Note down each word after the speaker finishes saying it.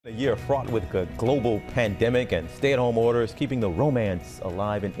A year fraught with a global pandemic and stay-at-home orders, keeping the romance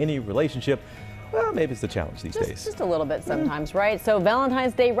alive in any relationship. Well, maybe it's the challenge these days. Just a little bit sometimes, right? So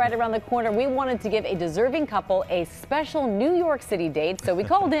Valentine's Day right around the corner. We wanted to give a deserving couple a special New York City date. So we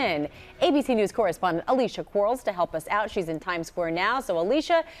called in ABC News correspondent Alicia Quarles to help us out. She's in Times Square now. So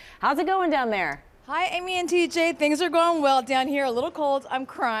Alicia, how's it going down there? Hi, Amy and TJ. Things are going well down here. A little cold. I'm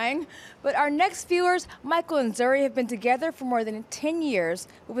crying. But our next viewers, Michael and Zuri, have been together for more than 10 years.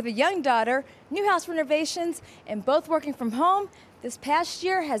 But with a young daughter, new house renovations, and both working from home, this past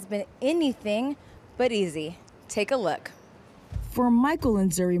year has been anything but easy. Take a look. For Michael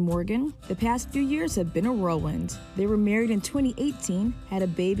and Zuri Morgan, the past few years have been a whirlwind. They were married in 2018, had a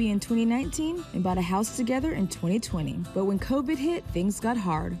baby in 2019, and bought a house together in 2020. But when COVID hit, things got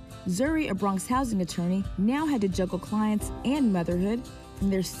hard. Zuri, a Bronx housing attorney, now had to juggle clients and motherhood in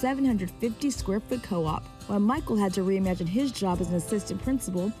their 750-square-foot co-op, while Michael had to reimagine his job as an assistant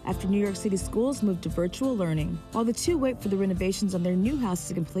principal after New York City schools moved to virtual learning. While the two wait for the renovations on their new house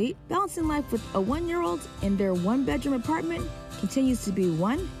to complete, balancing life with a one-year-old in their one-bedroom apartment continues to be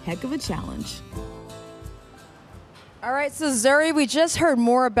one heck of a challenge. All right, so Zuri, we just heard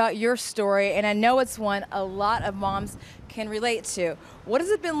more about your story, and I know it's one a lot of moms can relate to. What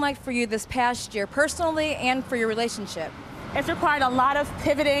has it been like for you this past year, personally and for your relationship? It's required a lot of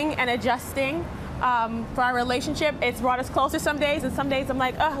pivoting and adjusting for our relationship. It's brought us closer some days, and some days I'm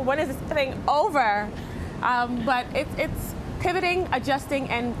like, oh, when is this thing over? But it's pivoting, adjusting,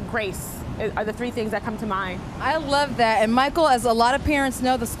 and grace are the three things that come to mind. I love that. And Michael, as a lot of parents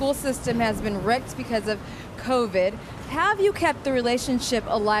know, the school system has been wrecked because of COVID. How have you kept the relationship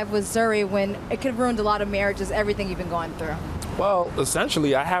alive with Zuri when it could have ruined a lot of marriages, everything you've been going through? Well,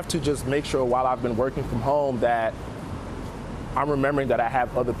 essentially, I have to just make sure while I've been working from home that I'm remembering that I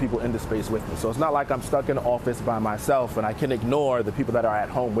have other people in the space with me. So it's not like I'm stuck in the office by myself and I can ignore the people that are at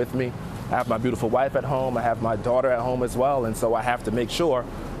home with me. I have my beautiful wife at home, I have my daughter at home as well, and so I have to make sure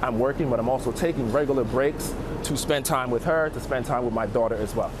I'm working, but I'm also taking regular breaks to spend time with her, to spend time with my daughter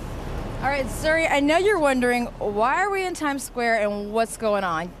as well. All right, Zuri, I know you're wondering, why are we in Times Square and what's going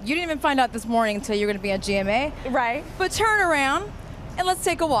on? You didn't even find out this morning until you're going to be at GMA. Right. But turn around and let's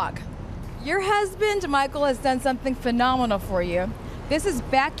take a walk. Your husband, Michael, has done something phenomenal for you. This is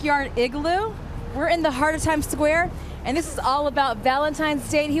Backyard Igloo. We're in the heart of Times Square, and this is all about Valentine's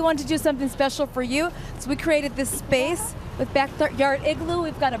Day. He wanted to do something special for you, so we created this space with Backyard Igloo.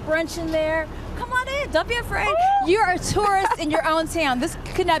 We've got a brunch in there. Come on in, don't be afraid. You're a tourist in your own town. This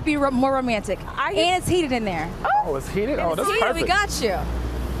could not be more romantic. And it's heated in there. Oh, it's heated? Oh, that's perfect. We got you.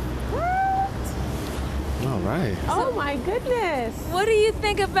 All right. Oh my goodness. What do you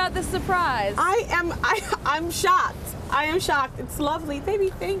think about the surprise? I'm shocked. I am shocked. It's lovely. Baby,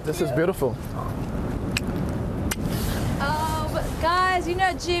 thank you. This is beautiful. Oh, but guys, you know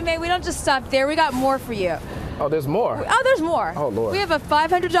at GMA, we don't just stop there. We got more for you. Oh, there's more? Oh, there's more. Oh, Lord. We have a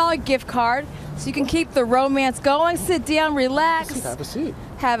 $500 gift card, so you can keep the romance going. Sit down, relax. Have a seat.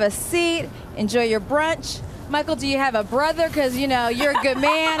 Have a seat. Enjoy your brunch. Michael, do you have a brother? Because, you know, you're a good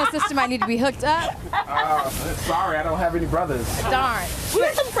man. A sister might need to be hooked up. Sorry, I don't have any brothers. Darn. We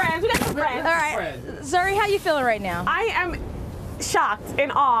got some friends. We got some friends. All right. Zuri, how you feeling right now? I am shocked,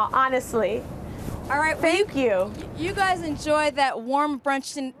 in awe, honestly. All right. Thank you. You guys enjoy that warm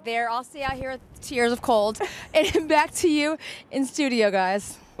brunch in there. I'll stay out here with tears of cold. And back to you in studio,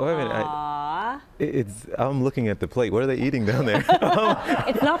 guys. Wait a minute. I'm looking at the plate. What are they eating down there?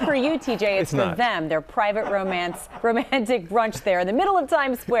 It's not for you, TJ. It's for not. them. Their private romantic brunch there in the middle of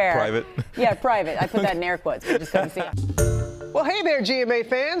Times Square. Private? Yeah, private. I put that in air quotes. We just couldn't see it. Well, hey there, GMA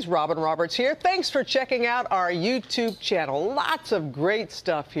fans. Robin Roberts here. Thanks for checking out our YouTube channel. Lots of great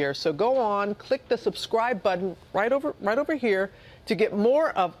stuff here. So go on, click the subscribe button right over here to get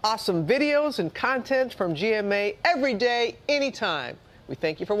more of awesome videos and content from GMA every day, anytime. We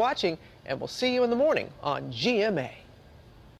thank you for watching, and we'll see you in the morning on GMA.